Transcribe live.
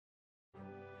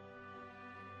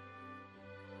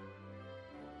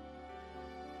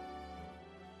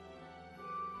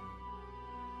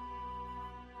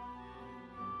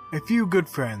A Few Good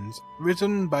Friends,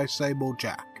 written by Sable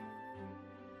Jak.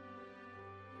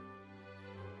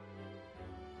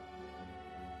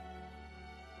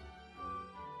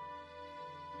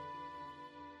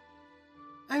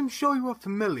 I am sure you are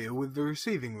familiar with the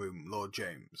receiving room, Lord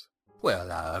James. Well,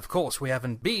 of course we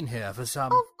haven't been here for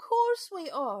some... Of course we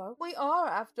are. We are,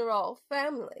 after all,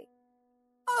 family.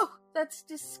 Oh, that's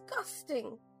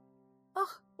disgusting.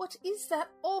 Oh, what is that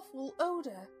awful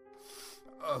odor?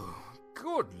 Oh,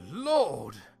 good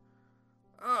Lord.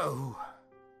 Oh.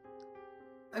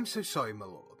 I'm so sorry, my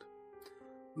lord.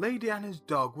 Lady Anna's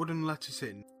dog wouldn't let us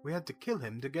in. We had to kill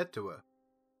him to get to her.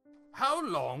 How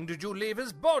long did you leave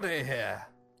his body here?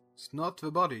 It's not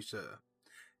the body, sir.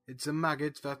 It's the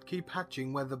maggots that keep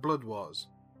hatching where the blood was.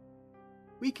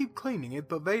 We keep cleaning it,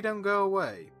 but they don't go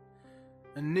away.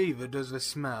 And neither does the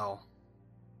smell.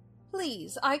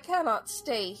 Please, I cannot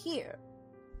stay here.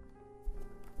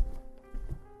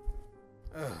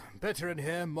 Better in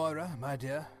here, Moira, my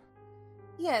dear.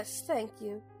 Yes, thank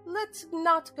you. Let's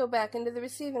not go back into the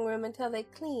receiving room until they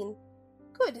clean.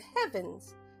 Good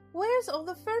heavens! Where's all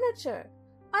the furniture?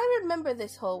 I remember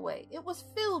this hallway. It was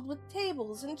filled with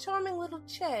tables and charming little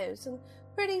chairs and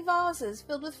pretty vases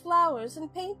filled with flowers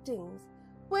and paintings.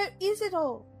 Where is it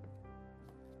all?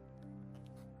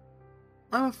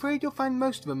 I'm afraid you'll find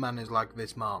most of the manors like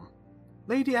this, ma'am.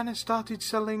 Lady Anna started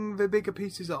selling the bigger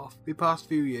pieces off the past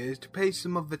few years to pay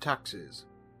some of the taxes.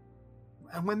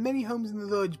 And when many homes in the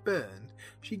village burned,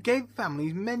 she gave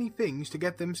families many things to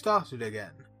get them started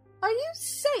again. Are you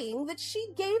saying that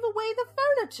she gave away the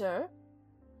furniture?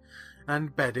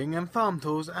 And bedding and farm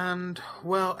tools and,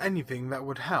 well, anything that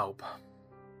would help.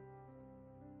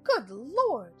 Good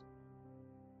Lord!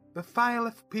 The fire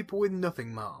left people with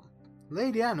nothing, ma'am.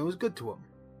 Lady Anna was good to them.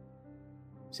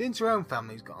 Since her own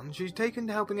family's gone, she's taken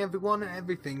to helping everyone and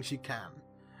everything she can.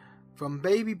 From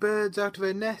baby birds out of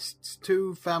their nests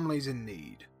to families in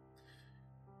need.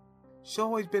 She's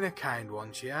always been a kind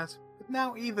one, she has, but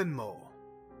now even more.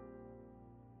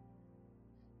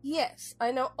 Yes,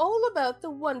 I know all about the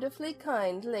wonderfully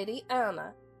kind Lady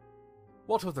Anna.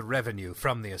 What of the revenue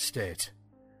from the estate?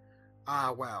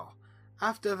 Well,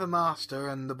 after the master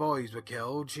and the boys were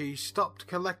killed, she stopped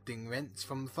collecting rents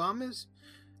from the farmers.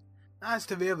 As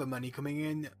to the other money coming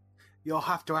in, you'll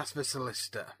have to ask the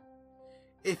solicitor.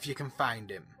 If you can find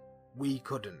him. We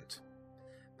couldn't.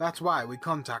 That's why we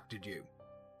contacted you.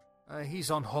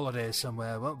 He's on holiday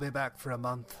somewhere, won't be back for a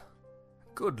month.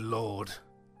 Good Lord.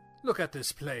 Look at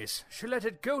this place. She let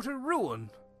it go to ruin.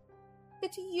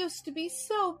 It used to be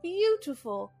so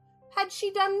beautiful. Had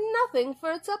she done nothing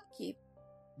for its upkeep?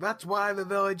 That's why the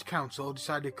village council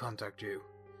decided to contact you.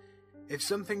 If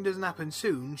something doesn't happen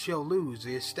soon, she'll lose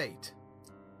the estate.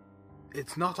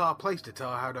 It's not our place to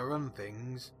tell her how to run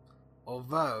things,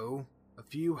 although a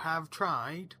few have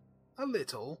tried, a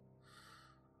little.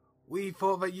 We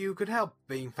thought that you could help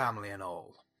being family and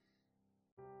all.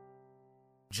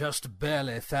 Just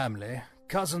barely family.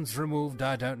 Cousins removed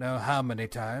I don't know how many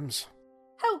times.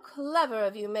 How clever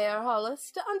of you, Mayor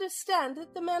Hollis, to understand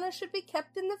that the manor should be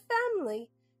kept in the family.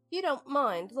 If you don't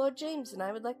mind, Lord James and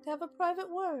I would like to have a private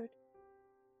word.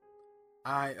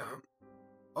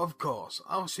 Of course.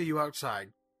 I'll see you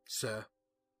outside, sir.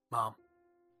 Ma'am.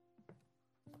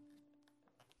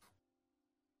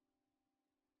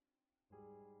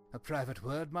 A private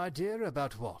word, my dear,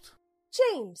 about what?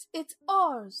 James, it's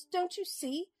ours, don't you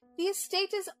see? The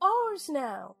estate is ours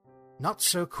now. Not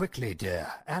so quickly,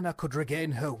 dear. Anna could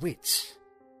regain her wits.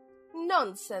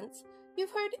 Nonsense.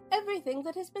 You've heard everything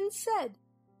that has been said.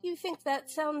 Do you think that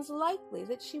sounds likely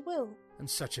that she will? And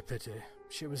such a pity.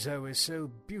 She was always so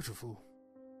beautiful.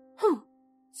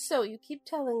 So you keep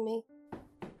telling me.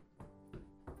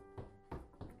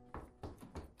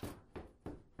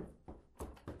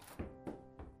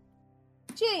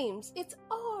 James, it's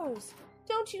ours.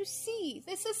 Don't you see?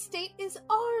 This estate is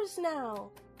ours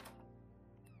now.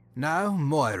 Now,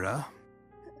 Moira.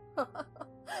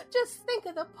 Just think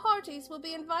of the parties we'll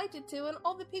be invited to and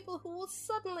all the people who will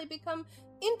suddenly become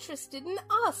interested in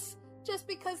us just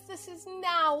because this is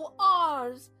now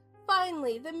ours.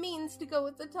 Finally, the means to go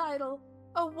with the title.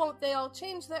 Oh, won't they all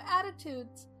change their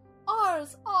attitudes?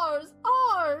 Ours, ours,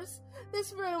 ours!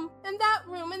 This room, and that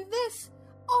room, and this!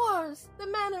 Ours! The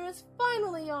manor is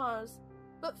finally ours!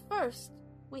 But first,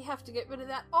 we have to get rid of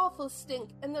that awful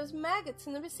stink and those maggots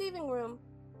in the receiving room.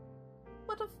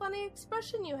 What a funny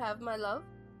expression you have, my love.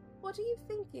 What are you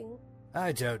thinking?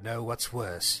 I don't know what's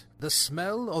worse, the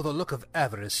smell or the look of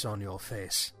avarice on your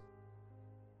face.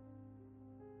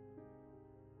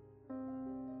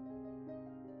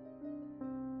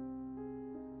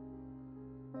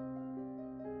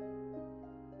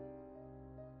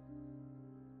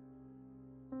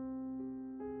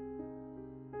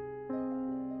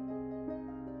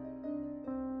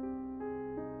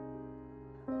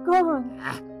 Gone.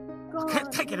 I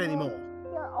can't take it anymore.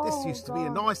 This used to be a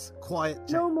nice, quiet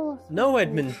chat. No more. No,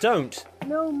 Edmund, don't.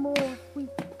 No more sweet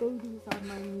babies on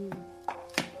my knees.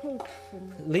 Cakes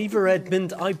and Leave her,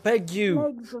 Edmund, I beg you.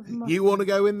 legs of mutton. You want to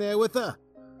go in there with her?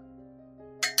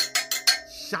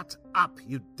 Shut up,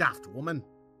 you daft woman.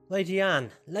 Lady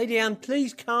Anne,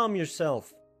 please calm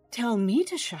yourself. Tell me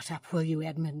to shut up, will you,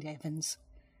 Edmund Evans?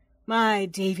 My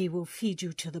Davy will feed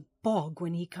you to the bog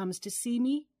when he comes to see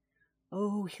me.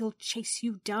 Oh, he'll chase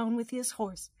you down with his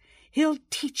horse. He'll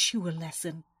teach you a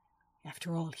lesson.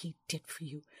 After all he did for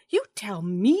you, you tell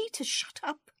me to shut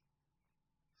up?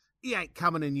 He ain't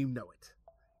coming and you know it.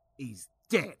 He's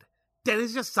dead. Dead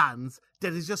as your sons,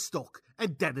 dead as your stock,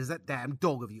 and dead as that damn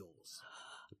dog of yours.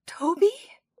 Toby?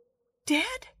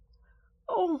 Dead?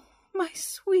 Oh, my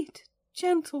sweet,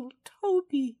 gentle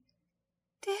Toby.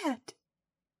 Dead.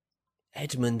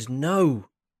 Edmund, no.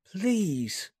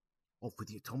 Please. Off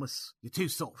with you, Thomas. You're too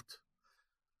soft.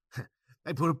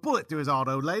 They put a bullet through his heart,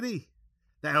 old lady.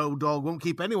 That old dog won't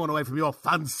keep anyone away from your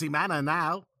fancy manor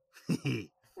now. No!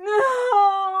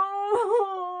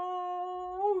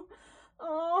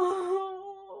 Oh,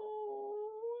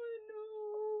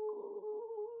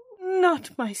 no.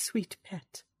 Not my sweet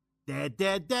pet. Dead,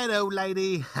 dead, dead, old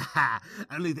lady.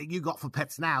 Only thing you got for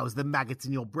pets now is the maggots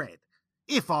in your bread.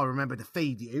 If I remember to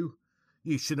feed you,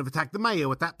 you shouldn't have attacked the mayor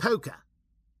with that poker.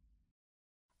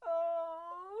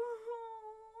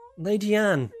 Lady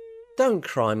Anne, don't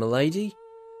cry, my lady.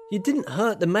 You didn't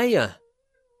hurt the mayor.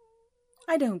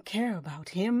 I don't care about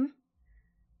him.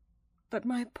 But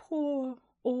my poor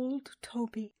old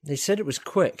Toby. They said it was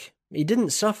quick. He didn't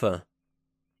suffer.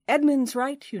 Edmund's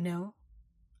right, you know.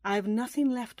 I've nothing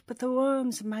left but the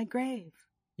worms in my grave.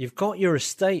 You've got your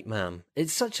estate, ma'am.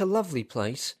 It's such a lovely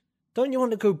place. Don't you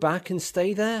want to go back and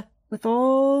stay there? With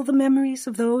all the memories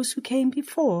of those who came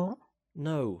before?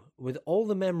 No, with all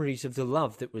the memories of the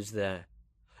love that was there.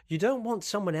 You don't want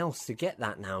someone else to get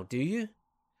that now, do you?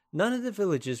 None of the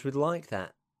villagers would like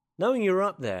that. Knowing you're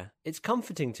up there, it's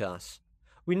comforting to us.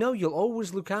 We know you'll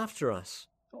always look after us.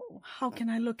 Oh, how can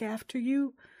I look after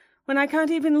you when I can't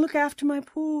even look after my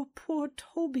poor, poor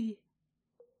Toby?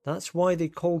 That's why they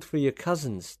called for your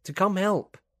cousins, to come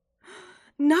help.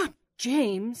 Not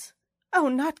James. Oh,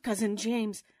 not Cousin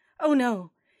James. Oh,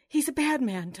 no. He's a bad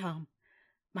man, Tom.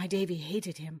 My Davy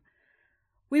hated him.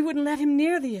 We wouldn't let him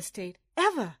near the estate,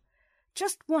 ever.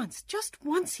 Just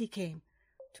once he came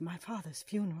to my father's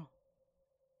funeral.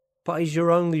 But he's your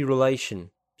only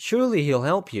relation. Surely he'll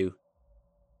help you.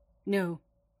 No,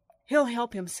 he'll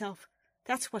help himself.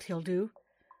 That's what he'll do.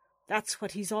 That's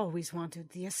what he's always wanted,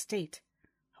 the estate.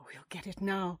 Oh, he'll get it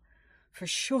now, for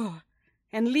sure,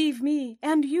 and leave me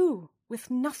and you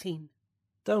with nothing.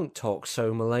 Don't talk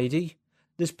so, my lady.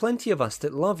 There's plenty of us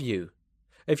that love you.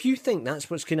 If you think that's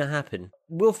what's going to happen,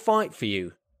 we'll fight for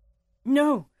you.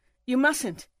 No, you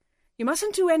mustn't. You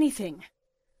mustn't do anything.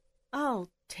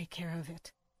 I'll take care of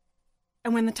it.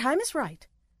 And when the time is right,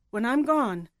 when I'm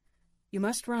gone, you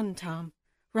must run, Tom.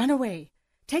 Run away.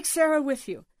 Take Sarah with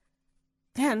you.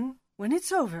 Then, when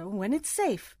it's over, when it's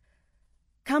safe,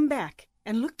 come back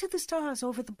and look to the stars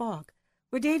over the bog,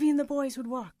 where Davy and the boys would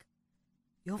walk.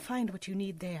 You'll find what you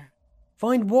need there.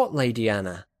 Find what, Lady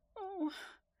Anna? Oh,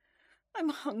 I'm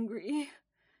hungry.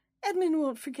 Edmund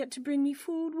won't forget to bring me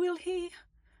food, will he?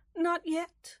 Not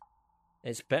yet.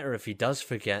 It's better if he does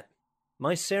forget.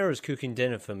 My Sarah's cooking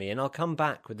dinner for me, and I'll come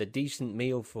back with a decent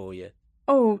meal for you.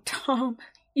 Oh, Tom,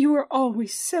 you are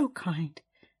always so kind.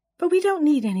 But we don't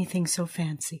need anything so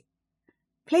fancy.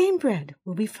 Plain bread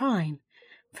will be fine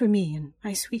for me and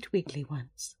my sweet wiggly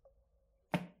ones.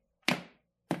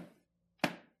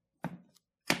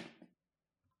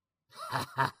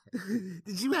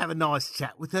 Did you have a nice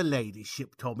chat with her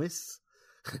ladyship, Thomas?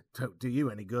 Don't do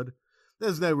you any good.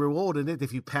 There's no reward in it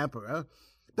if you pamper her.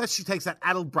 Bet she takes that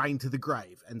addled brain to the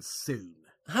grave, and soon.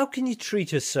 How can you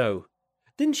treat her so?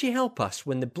 Didn't she help us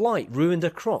when the blight ruined her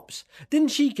crops?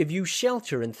 Didn't she give you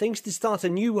shelter and things to start a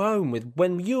new home with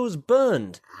when yours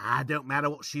burned? Don't matter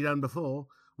what she done before.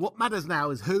 What matters now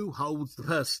is who holds the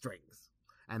purse strings.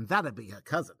 And that'd be her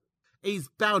cousin. He's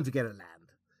bound to get her land.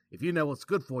 If you know what's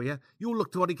good for you, you'll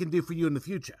look to what he can do for you in the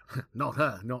future. Not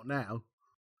her, not now.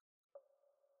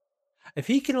 If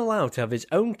he can allow to have his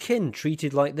own kin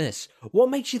treated like this, what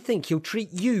makes you think he'll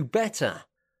treat you better?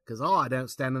 'Cause I don't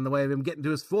stand in the way of him getting to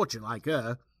his fortune like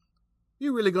her.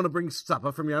 You really gonna bring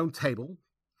supper from your own table?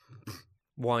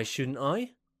 Why shouldn't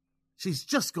I? She's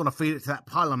just gonna feed it to that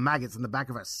pile of maggots in the back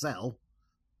of her cell.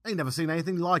 Ain't never seen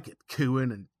anything like it,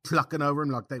 cooing and plucking over 'em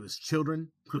like they was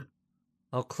children.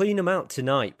 I'll clean 'em out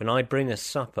tonight when I bring us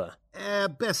supper.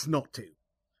 Best not to.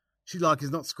 She like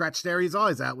has not scratched Harry's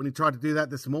eyes out when he tried to do that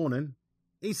this morning.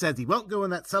 He says he won't go in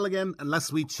that cell again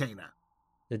unless we chain her.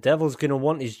 The devil's going to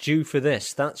want his due for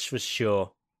this, that's for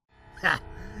sure. Ha!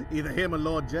 Either him or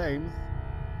Lord James.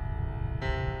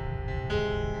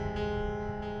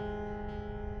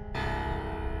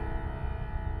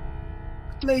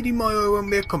 Lady Moira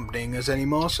won't be accompanying us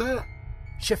anymore, sir.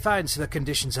 She finds the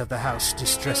conditions of the house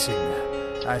distressing.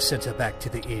 I sent her back to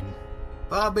the inn.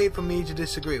 Far be it from me to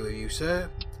disagree with you, sir,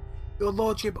 your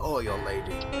lordship or your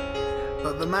lady.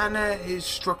 But the manor is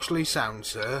structurally sound,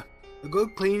 sir. A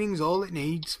good cleaning's all it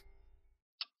needs.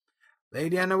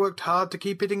 Lady Anna worked hard to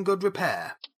keep it in good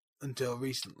repair, until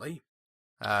recently.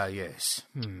 Ah, yes.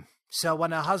 So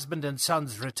when her husband and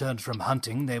sons returned from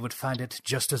hunting, they would find it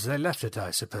just as they left it,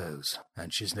 I suppose.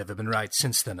 And she's never been right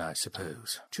since then, I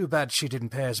suppose. Too bad she didn't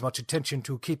pay as much attention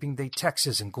to keeping the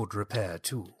taxes in good repair,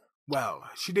 too. Well,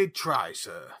 she did try,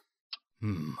 sir.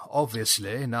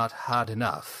 Obviously not hard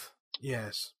enough.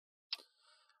 Yes.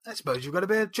 I suppose you've got a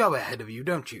bit of job ahead of you,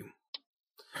 don't you?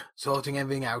 Sorting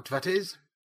everything out, that is?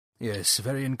 Yes,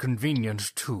 very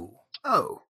inconvenient, too.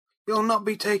 Oh, you'll not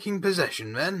be taking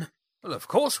possession, then? Well, of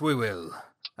course we will.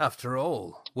 After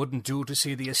all, wouldn't do to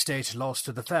see the estate lost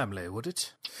to the family, would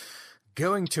it?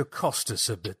 Going to cost us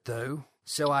a bit, though.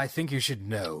 So I think you should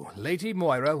know. Lady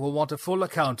Moira will want a full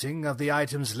accounting of the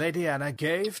items Lady Anna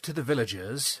gave to the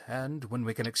villagers, and when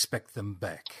we can expect them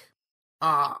back.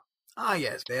 Ah,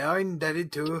 yes, they are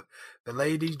indebted to the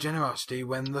lady's generosity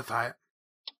when the fire...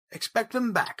 Expect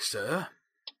them back, sir.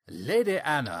 Lady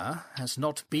Anna has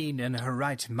not been in her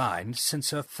right mind since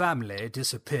her family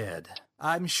disappeared.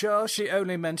 I'm sure she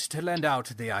only meant to lend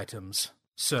out the items.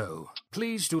 So,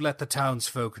 please do let the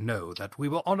townsfolk know that we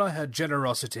will honour her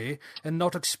generosity and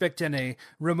not expect any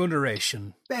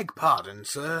remuneration. Beg pardon,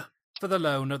 sir. For the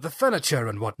loan of the furniture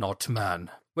and whatnot, man.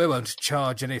 We won't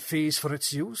charge any fees for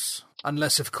its use,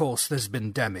 unless, of course, there's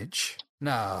been damage.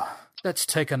 Now, let's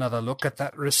take another look at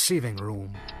that receiving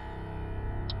room.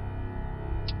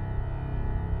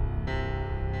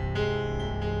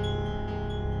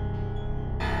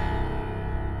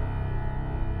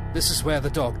 This is where the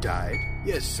dog died?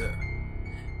 Yes, sir.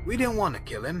 We didn't want to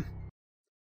kill him.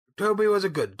 Toby was a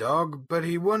good dog, but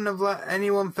he wouldn't have let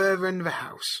anyone further into the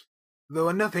house. There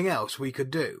was nothing else we could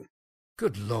do.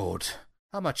 Good Lord,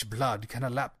 how much blood can a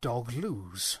lapdog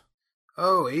lose?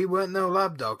 Oh, he weren't no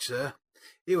lapdog, sir.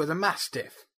 He was a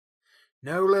mastiff.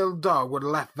 No little dog would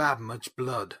have left that much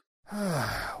blood.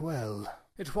 Well,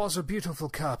 it was a beautiful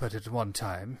carpet at one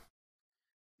time.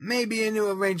 Maybe a new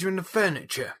arrangement of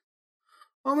furniture.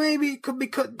 Or maybe it could be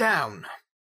cut down.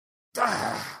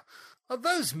 Are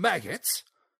those maggots?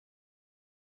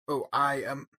 Oh,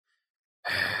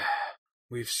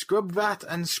 We've scrubbed that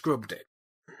and scrubbed it.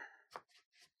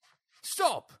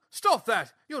 Stop! Stop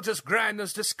that! You'll just grind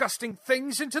those disgusting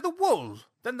things into the wool.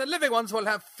 Then the living ones will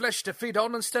have flesh to feed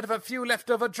on instead of a few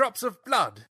leftover drops of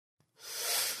blood.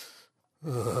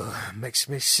 Makes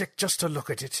me sick just to look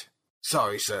at it.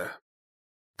 Sorry, sir.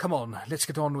 Come on, let's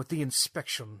get on with the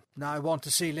inspection. Now I want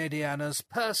to see Lady Anna's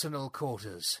personal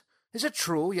quarters. Is it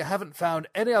true you haven't found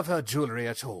any of her jewellery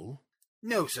at all?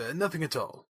 No, sir, nothing at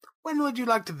all. When would you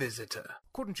like to visit her?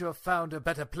 Couldn't you have found a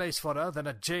better place for her than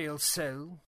a jail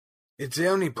cell? It's the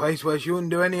only place where she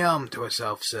wouldn't do any harm to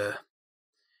herself, sir.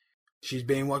 She's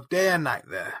being worked day and night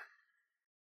there.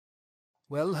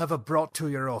 Well, have her brought to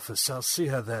your office. I'll see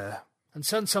her there. And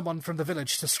send someone from the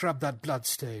village to scrub that blood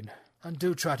stain. And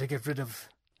do try to get rid of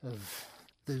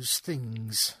those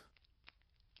things.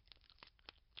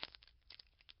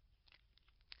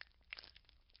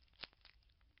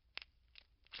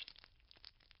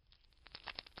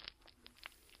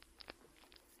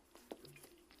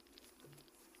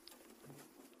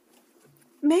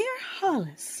 Mayor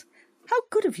Hollis, how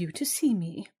good of you to see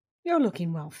me. You're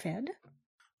looking well fed.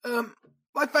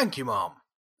 Why, thank you, Mom.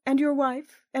 And your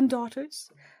wife and daughters,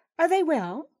 are they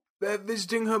well? They're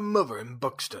visiting her mother in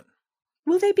Buxton.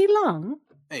 Will they be long?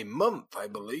 A month, I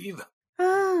believe.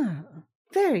 Ah,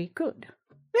 very good.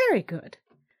 Very good.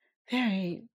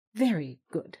 Very, very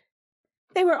good.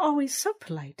 They were always so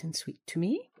polite and sweet to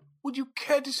me. Would you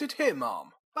care to sit here,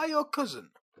 Mom, by your cousin?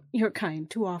 You're kind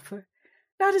to offer.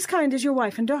 Not as kind as your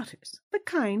wife and daughters, but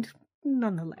kind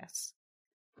nonetheless.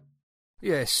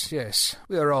 Yes,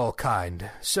 we are all kind.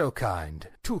 So kind.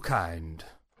 Too kind.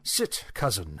 Sit,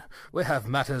 cousin. We have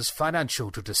matters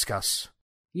financial to discuss.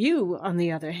 You, on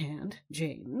the other hand,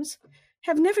 James,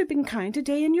 have never been kind a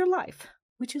day in your life,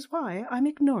 which is why I'm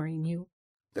ignoring you.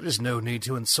 There is no need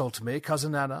to insult me,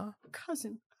 Cousin Anna.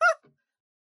 Cousin? Ha!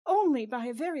 Only by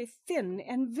a very thin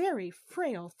and very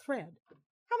frail thread.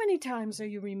 How many times are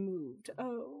you removed?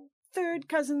 Oh, third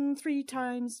cousin 3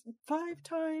 times, 5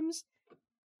 times?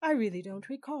 I really don't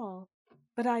recall.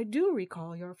 But I do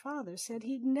recall your father said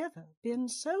he'd never been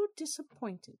so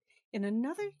disappointed in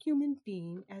another human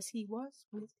being as he was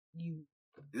with you.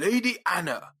 Lady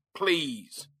Anna,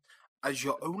 please. As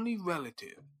your only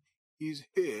relative, he's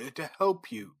here to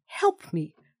help you. Help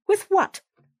me? With what?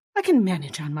 I can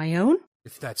manage on my own.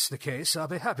 If that's the case, I'll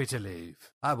be happy to leave.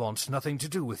 I want nothing to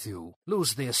do with you.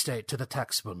 Lose the estate to the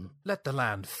taxman. Let the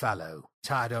land fallow.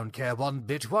 I don't care one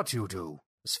bit what you do.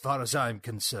 As far as I'm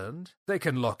concerned, they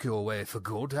can lock you away for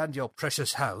good, and your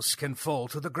precious house can fall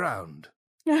to the ground.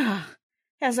 Ah,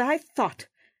 as I thought.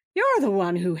 You're the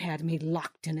one who had me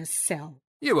locked in a cell.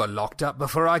 You were locked up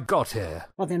before I got here.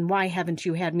 Well, then why haven't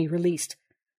you had me released?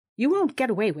 You won't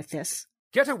get away with this.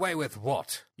 Get away with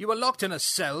what? You were locked in a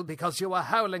cell because you were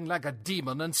howling like a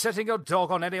demon and setting your dog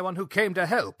on anyone who came to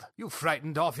help. You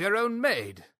frightened off your own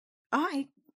maid. I?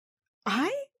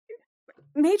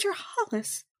 Major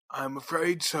Hollis? I'm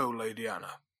afraid so, Lady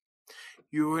Anna.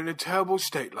 You were in a terrible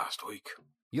state last week.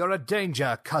 You're a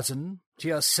danger, cousin, to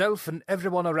yourself and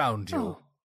everyone around you. Oh,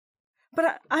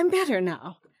 but I'm better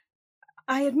now.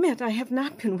 I admit I have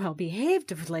not been well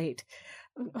behaved of late.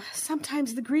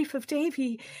 Sometimes the grief of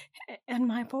Davy and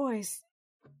my boys,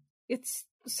 it's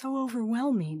so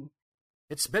overwhelming.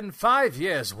 It's been 5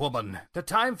 years, woman. The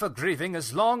time for grieving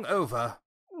is long over.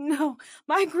 No,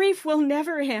 my grief will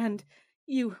never end.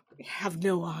 You have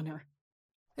no honor.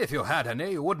 If you had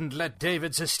any, you wouldn't let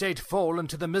David's estate fall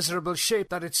into the miserable shape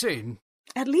that it's in.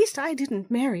 At least I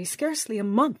didn't marry scarcely a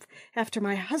month after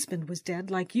my husband was dead,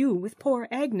 like you with poor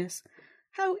Agnes.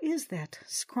 How is that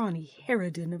scrawny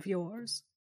harridan of yours?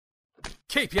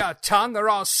 Keep your tongue or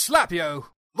I'll slap you.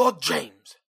 Lord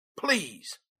James,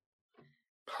 please.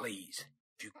 Please,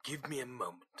 if you give me a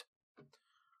moment.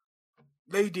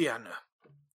 Lady Anna,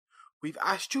 we've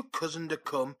asked your cousin to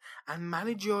come and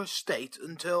manage your estate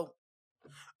until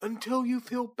you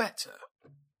feel better.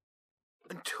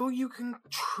 Until you can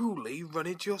truly run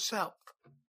it yourself.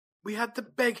 We had to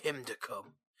beg him to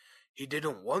come. He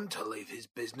didn't want to leave his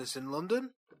business in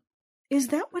London. Is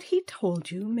that what he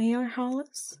told you, Mayor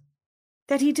Hollis?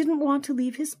 That he didn't want to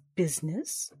leave his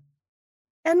business?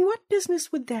 And what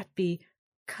business would that be,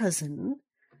 cousin?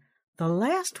 The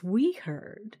last we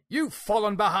heard... You've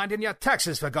fallen behind in your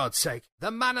taxes, for God's sake. The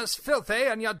manor's filthy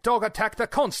and your dog attacked the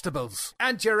constables.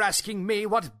 And you're asking me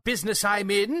what business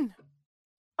I'm in?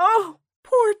 Oh,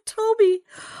 poor Toby.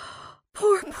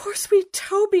 Poor sweet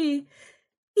Toby.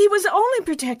 He was only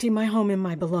protecting my home and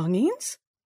my belongings.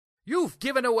 You've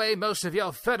given away most of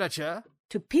your furniture.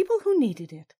 To people who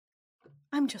needed it.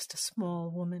 I'm just a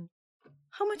small woman.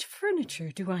 How much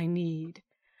furniture do I need?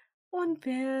 1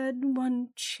 bed, 1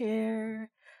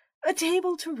 chair, a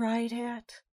table to write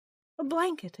at, a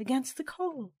blanket against the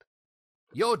cold.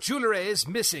 Your jewelry is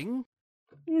missing.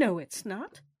 No, it's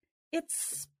not. It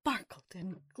sparkled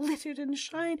and glittered and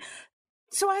shined.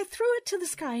 So I threw it to the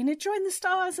sky, and it joined the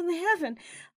stars in the heaven,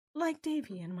 like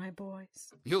Davy and my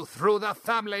boys. You threw the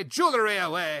family jewelry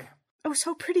away. Oh,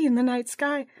 so pretty in the night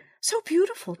sky. So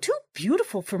beautiful, too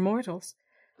beautiful for mortals.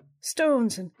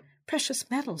 Stones and precious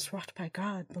metals wrought by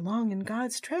God belong in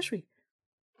God's treasury,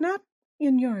 not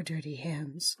in your dirty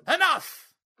hands. Enough!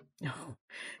 No,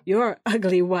 your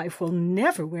ugly wife will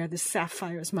never wear the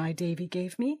sapphires my Davy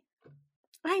gave me.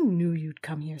 I knew you'd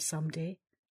come here someday,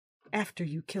 after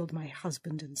you killed my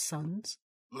husband and sons.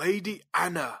 Lady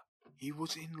Anna, he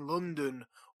was in London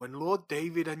when Lord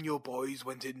David and your boys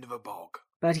went into the bog.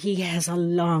 But he has a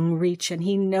long reach, and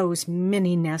he knows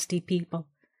many nasty people.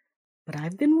 But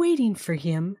I've been waiting for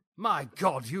him. My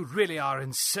God, you really are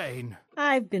insane.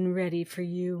 I've been ready for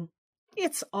you.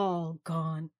 It's all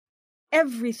gone.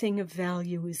 Everything of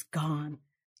value is gone,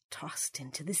 tossed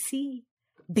into the sea,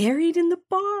 buried in the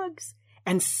bogs,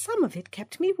 and some of it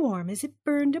kept me warm as it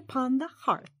burned upon the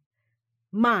hearth.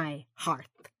 My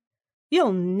hearth.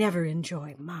 You'll never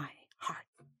enjoy my hearth.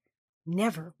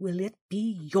 Never will it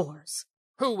be yours.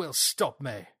 Who will stop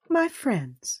me? My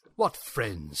friends. What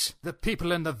friends? The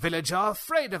people in the village are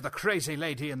afraid of the crazy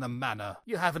lady in the manor.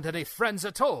 You haven't any friends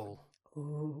at all.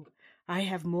 Oh, I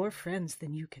have more friends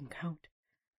than you can count.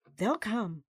 They'll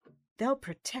come. They'll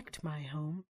protect my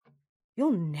home.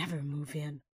 You'll never move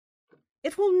in.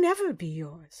 It will never be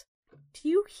yours. Do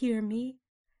you hear me?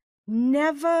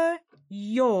 Never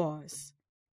yours.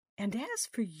 And as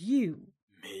for you...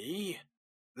 Me?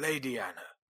 Lady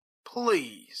Anna,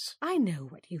 please. I know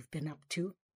what you've been up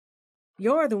to.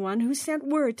 You're the one who sent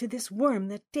word to this worm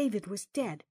that David was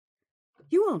dead.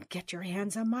 You won't get your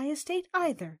hands on my estate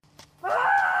either.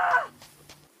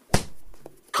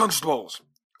 Constables,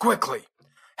 quickly,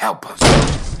 help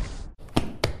us.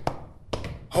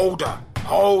 Hold her!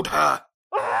 Hold her!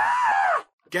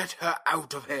 Get her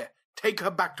out of here. Take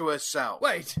her back to her cell.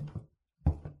 Wait!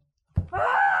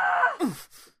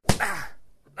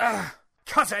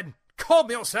 Cousin, calm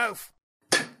yourself!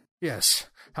 Yes,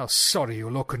 how sorry you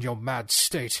look in your mad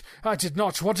state. I did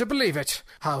not want to believe it.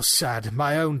 How sad,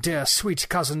 my own dear sweet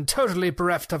cousin, totally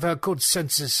bereft of her good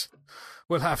senses.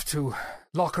 We'll have to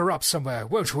lock her up somewhere,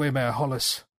 won't we, Mayor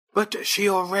Hollis? But she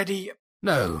already...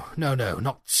 No,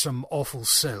 not some awful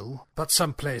cell, but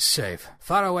someplace safe,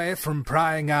 far away from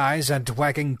prying eyes and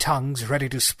wagging tongues ready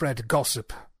to spread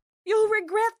gossip. You'll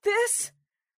regret this.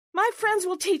 My friends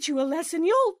will teach you a lesson.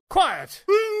 You'll... Quiet!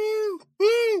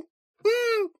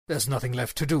 There's nothing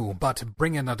left to do but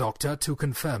bring in a doctor to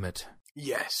confirm it.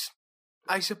 Yes,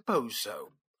 I suppose so.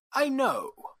 I know.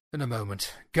 In a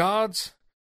moment. Guards,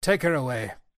 take her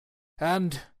away.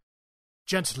 And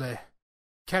gently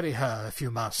carry her if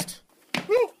you must.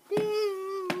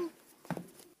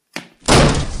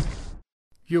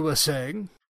 You were saying?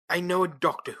 I know a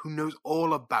doctor who knows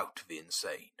all about the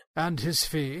insane. And his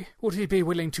fee? Would he be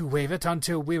willing to waive it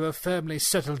until we were firmly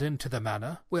settled into the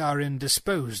manor? We are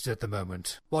indisposed at the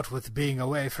moment, what with being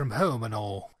away from home and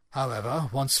all. However,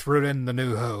 once we're in the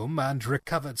new home and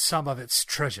recovered some of its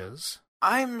treasures...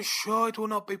 I'm sure it will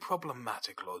not be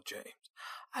problematic, Lord James.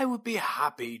 I would be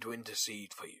happy to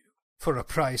intercede for you. For a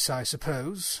price, I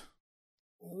suppose?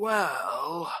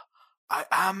 Well, I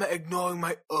am ignoring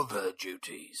my other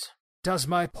duties. Does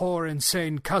my poor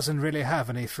insane cousin really have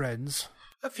any friends?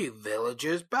 A few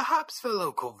villagers, perhaps the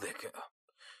local vicar,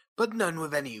 but none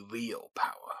with any real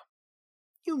power.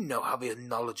 You know how the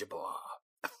knowledgeable are,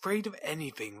 afraid of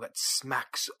anything that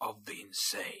smacks of the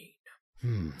insane.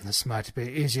 This might be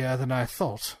easier than I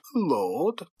thought.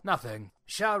 Lord? Nothing.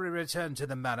 Shall we return to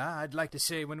the manor? I'd like to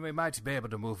see when we might be able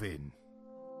to move in.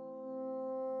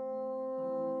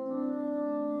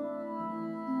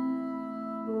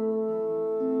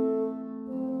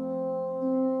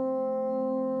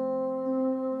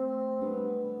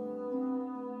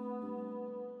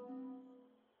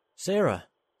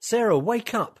 Sarah,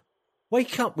 wake up!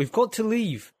 Wake up, we've got to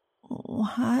leave.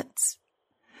 What?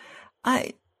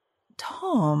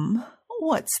 Tom,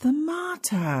 what's the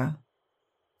matter?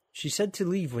 She said to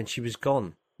leave when she was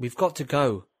gone. We've got to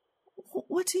go.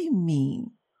 What do you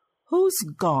mean? Who's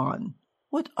gone?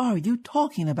 What are you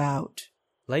talking about?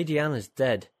 Lady Anna's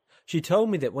dead. She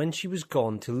told me that when she was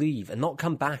gone to leave and not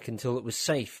come back until it was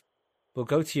safe. We'll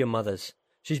go to your mother's.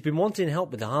 She's been wanting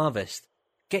help with the harvest.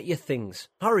 Get your things.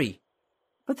 Hurry!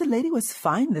 But the lady was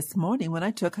fine this morning when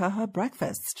I took her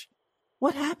breakfast.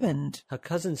 What happened? Her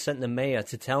cousin sent the mayor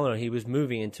to tell her he was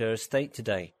moving into her estate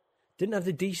today. Didn't have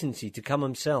the decency to come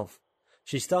himself.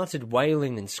 She started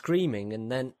wailing and screaming,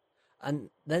 and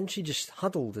then she just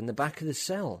huddled in the back of the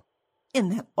cell. In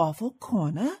that awful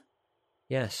corner?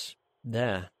 Yes,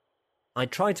 there. I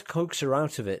tried to coax her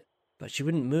out of it, but she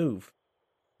wouldn't move.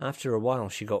 After a while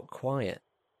she got quiet.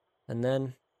 And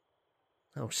then...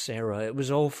 Oh, Sarah, it was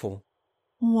awful.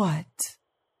 What?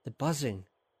 The buzzing.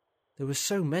 There were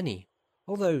so many.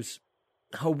 All those...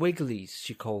 her wigglies,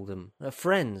 she called them. Her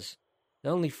friends. The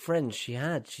only friends she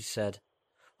had, she said.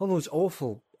 All those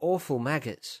awful, awful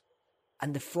maggots.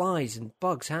 And the flies and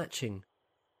bugs hatching.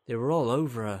 They were all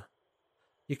over her.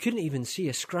 You couldn't even see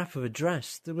a scrap of a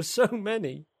dress. There were so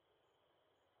many.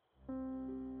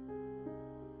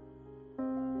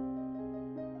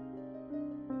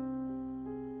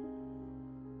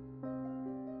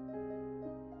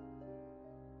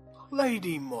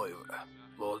 Lady Moira,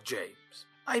 Lord James,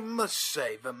 I must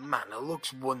say the manor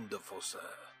looks wonderful, sir.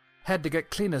 Had to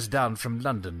get cleaners down from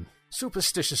London.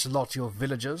 Superstitious lot, your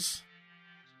villagers.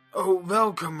 Oh,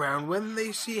 they'll come round when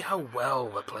they see how well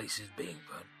the place is being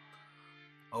run.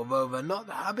 Although they're not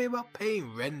happy about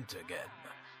paying rent again.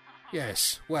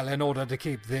 Yes, well, in order to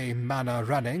keep the manor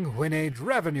running, we need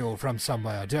revenue from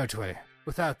somewhere, don't we?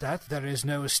 Without that, there is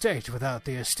no estate. Without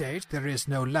the estate, there is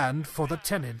no land for the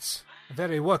tenants. A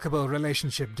very workable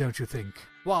relationship, don't you think?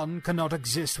 One cannot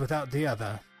exist without the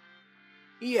other.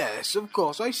 Yes, of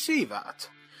course, I see that.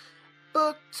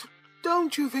 But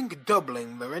don't you think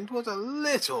doubling the rent was a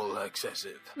little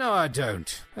excessive? No, I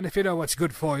don't. And if you know what's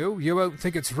good for you, you won't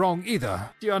think it's wrong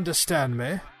either. Do you understand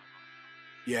me?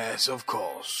 Yes, of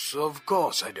course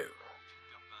I do.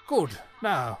 Good.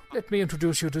 Now, let me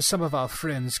introduce you to some of our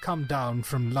friends come down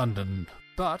from London.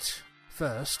 But,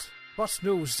 first, what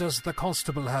news does the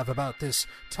constable have about this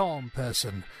Tom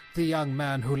person, the young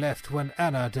man who left when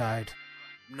Anna died?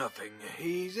 Nothing.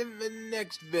 He's in the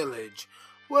next village,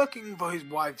 working for his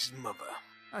wife's mother.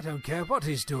 I don't care what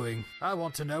he's doing. I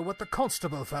want to know what the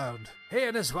constable found. He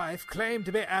and his wife claimed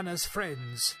to be Anna's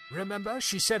friends. Remember,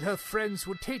 she said her friends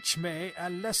would teach me a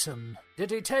lesson. Did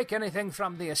he take anything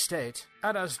from the estate?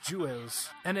 Anna's jewels?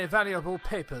 Any valuable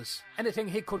papers? Anything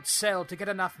he could sell to get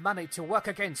enough money to work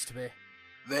against me?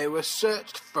 They were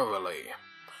searched thoroughly.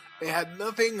 They had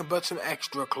nothing but some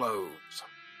extra clothes.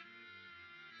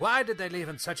 Why did they leave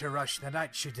in such a rush the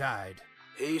night she died?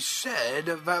 He said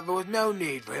that there was no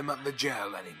need for him at the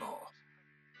jail anymore,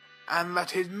 and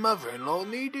that his mother-in-law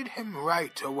needed him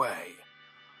right away.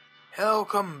 He'll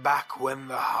come back when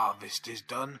the harvest is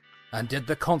done. And did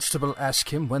the constable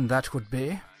ask him when that would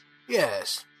be?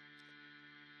 Yes,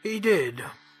 he did.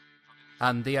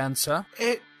 And the answer?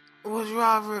 It was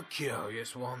rather a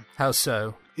curious one. How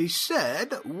so? He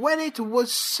said when it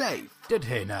was safe. Did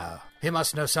he now? He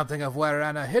must know something of where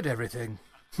Anna hid everything.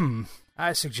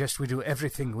 I suggest we do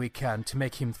everything we can to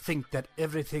make him think that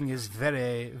everything is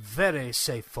very, very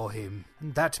safe for him.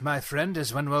 And that, my friend,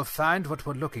 is when we'll find what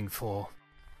we're looking for.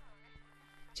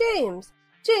 James,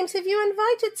 have you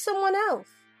invited someone else?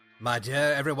 My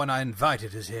dear, everyone I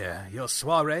invited is here. Your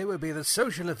soiree will be the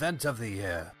social event of the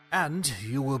year. And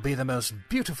you will be the most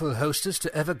beautiful hostess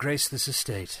to ever grace this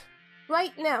estate.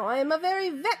 Right now, I am a very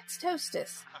vexed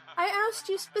hostess. I asked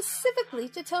you specifically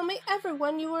to tell me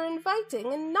everyone you were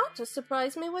inviting and not to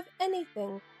surprise me with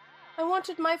anything. I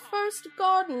wanted my first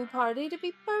garden party to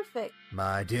be perfect.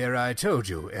 My dear, I told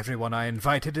you, everyone I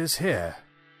invited is here.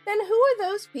 Then who are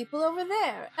those people over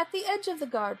there, at the edge of the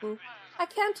garden? I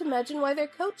can't imagine why their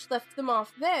coach left them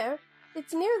off there.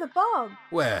 It's near the bog.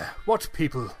 Where? What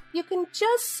people? You can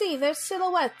just see their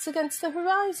silhouettes against the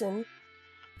horizon.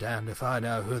 Damned if I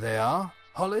know who they are.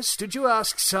 Hollis, did you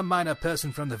ask some minor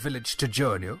person from the village to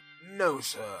join you? No,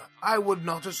 sir. I would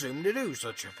not assume to do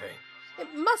such a thing.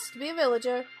 It must be a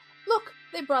villager. Look,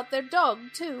 they brought their dog,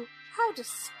 too. How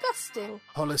disgusting.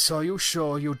 Hollis, are you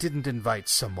sure you didn't invite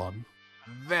someone?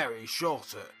 Very sure,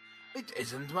 sir. It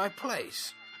isn't my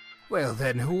place. Well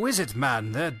then, who is it,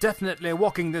 man? They're definitely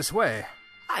walking this way.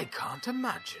 I can't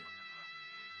imagine.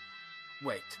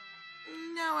 Wait.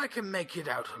 Now I can make it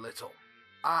out a little.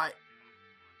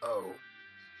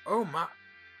 Oh my...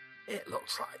 It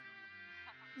looks like...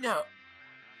 No.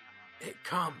 It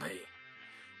can't be.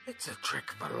 It's a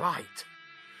trick of the light.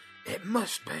 It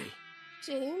must be.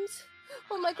 James?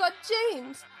 Oh my God,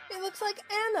 James! It looks like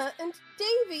Anna and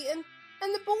Davy and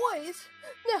the boys.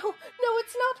 No,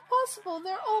 it's not possible.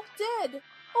 They're all dead.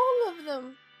 All of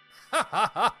them. Ha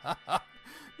ha ha ha ha!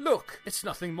 Look, it's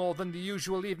nothing more than the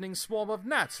usual evening swarm of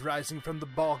gnats rising from the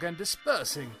bog and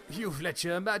dispersing. You've let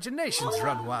your imaginations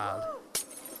run wild.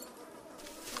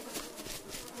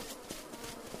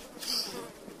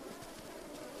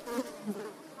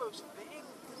 Those things.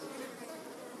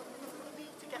 We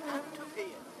need to get out of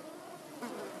here.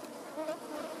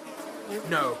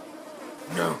 No,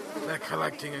 they're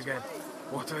collecting again.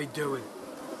 What are they doing?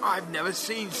 I've never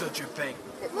seen such a thing.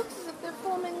 It looks as if they're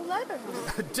forming letters.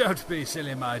 Don't be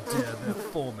silly, my dear. They're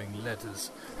forming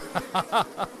letters. But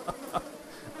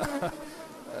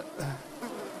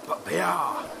they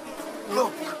are.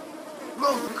 Look.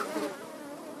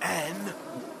 N.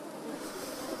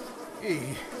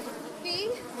 E. E?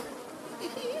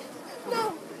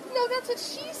 No, that's what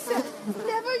she said.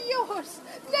 Never yours.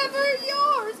 Never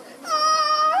yours.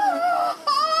 Ah!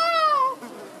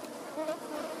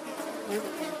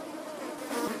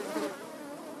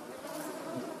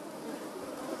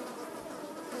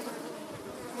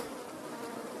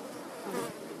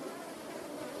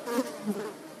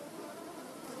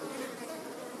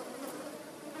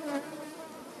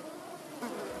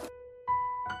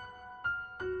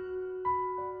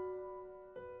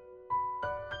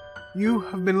 You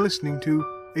have been listening to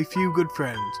A Few Good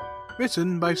Friends,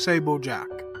 written by Sable Jak.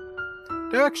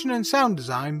 Direction and sound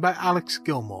design by Alex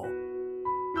Gilmour.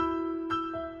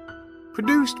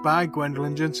 Produced by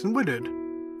Gwendolyn Jensen-Widdard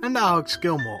and Alex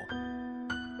Gilmour.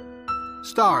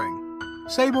 Starring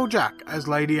Sable Jak as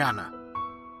Lady Anna,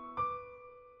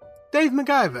 Dave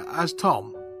MacGyver as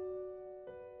Tom,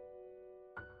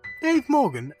 Dave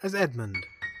Morgan as Edmund,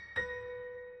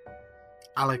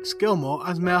 Alex Gilmour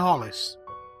as Mayor Hollis,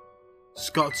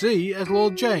 Scott Z as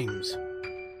Lord James,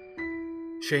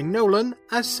 Shane Nolan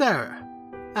as Sarah,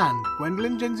 and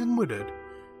Gwendolyn Jensen-Widdard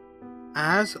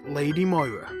as Lady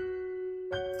Moira.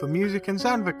 For music and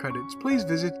sound effect credits, please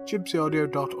visit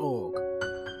gypsyaudio.org.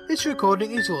 This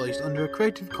recording is released under a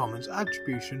Creative Commons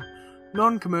Attribution,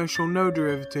 Non-Commercial, No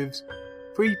Derivatives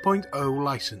 3.0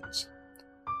 license.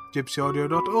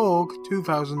 gypsyaudio.org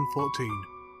 2014.